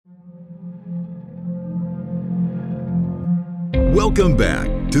Welcome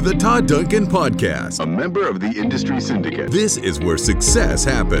back to the Todd Duncan Podcast, a member of the Industry Syndicate. This is where success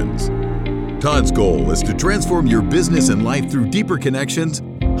happens. Todd's goal is to transform your business and life through deeper connections,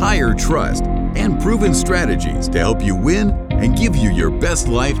 higher trust, and proven strategies to help you win and give you your best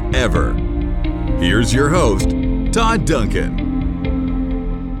life ever. Here's your host, Todd Duncan.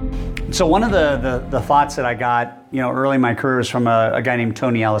 So one of the thoughts that I got, early in my career was from a guy named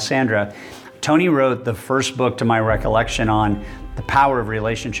Tony Alessandra. Tony wrote the first book, to my recollection, on the power of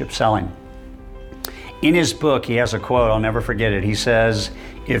relationship selling. In his book, he has a quote, I'll never forget it. He says,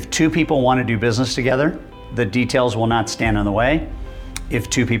 if two people want to do business together, the details will not stand in the way. If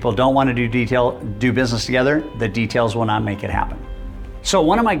two people don't want to do business together, the details will not make it happen. So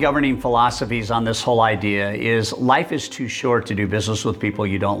one of my governing philosophies on this whole idea is life is too short to do business with people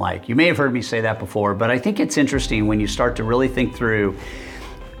you don't like. You may have heard me say that before, but I think it's interesting when you start to really think through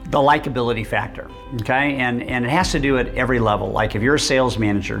the likability factor, okay? And it has to do at every level. Like if you're a sales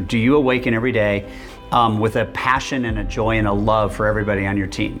manager, do you awaken every day with a passion and a joy and a love for everybody on your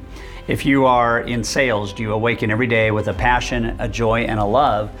team? If you are in sales, do you awaken every day with a passion, a joy, and a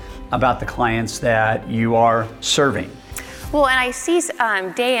love about the clients that you are serving? Well, and I see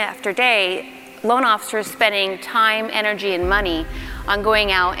day after day, loan officers spending time, energy, and money on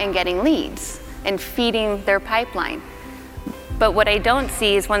going out and getting leads and feeding their pipeline. But what I don't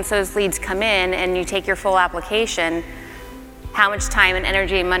see is once those leads come in and you take your full application, how much time and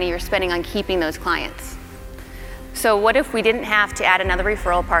energy and money you're spending on keeping those clients. So what if we didn't have to add another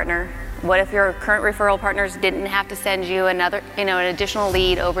referral partner? What if your current referral partners didn't have to send you another, an additional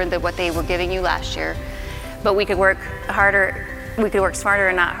lead over what they were giving you last year? But we could work harder, we could work smarter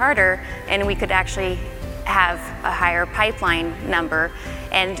and not harder, and we could actually have a higher pipeline number,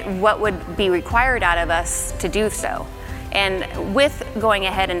 and what would be required out of us to do so. And with going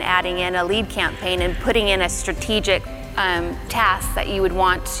ahead and adding in a lead campaign and putting in a strategic task that you would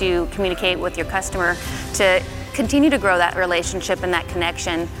want to communicate with your customer to continue to grow that relationship and that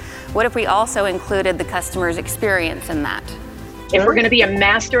connection, what if we also included the customer's experience in that? If we're going to be a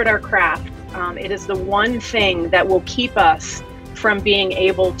master at our craft, it is the one thing that will keep us from being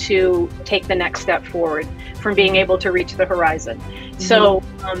able to take the next step forward, from being able to reach the horizon. So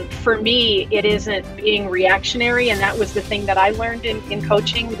for me, it isn't being reactionary, and that was the thing that I learned in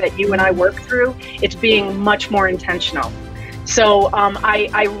coaching that you and I worked through. It's being much more intentional. So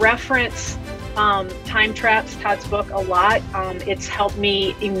I reference Time Traps, Todd's book, a lot. It's helped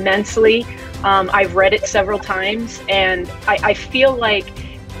me immensely. I've read it several times, and I feel like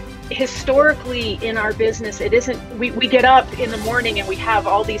historically in our business, it isn't, we get up in the morning and we have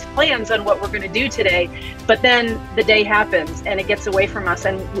all these plans on what we're going to do today, but then the day happens and it gets away from us.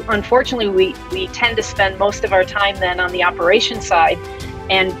 And unfortunately, we tend to spend most of our time then on the operation side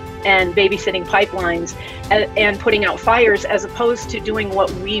and babysitting pipelines and putting out fires, as opposed to doing what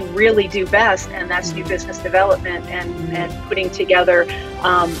we really do best, and that's new business development and putting together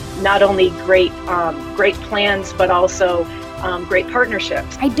not only great plans, but also great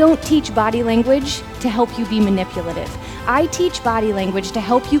partnerships. I don't teach body language to help you be manipulative. I teach body language to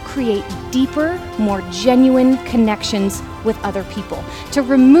help you create deeper, more genuine connections with other people, to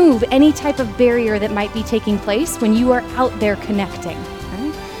remove any type of barrier that might be taking place when you are out there connecting.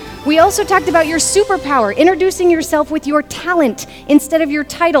 We also talked about your superpower, introducing yourself with your talent instead of your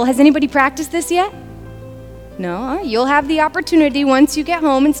title. Has anybody practiced this yet? No, you'll have the opportunity once you get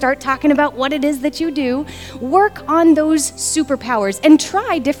home and start talking about what it is that you do. Work on those superpowers and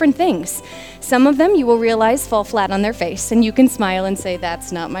try different things. Some of them you will realize fall flat on their face, and you can smile and say,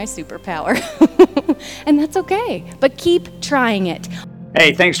 that's not my superpower. And that's okay, but keep trying it.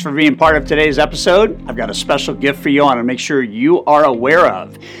 Hey, thanks for being part of today's episode. I've got a special gift for you I want to make sure you are aware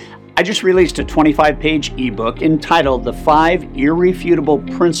of. I just released a 25-page ebook entitled The 5 Irrefutable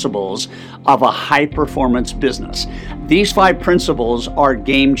Principles of a High-Performance Business. These 5 principles are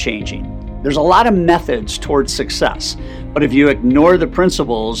game-changing. There's a lot of methods towards success, but if you ignore the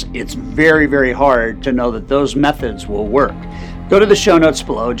principles, it's very, very hard to know that those methods will work. Go to the show notes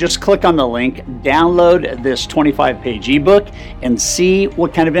below, just click on the link, download this 25-page ebook, and see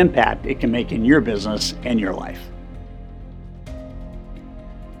what kind of impact it can make in your business and your life.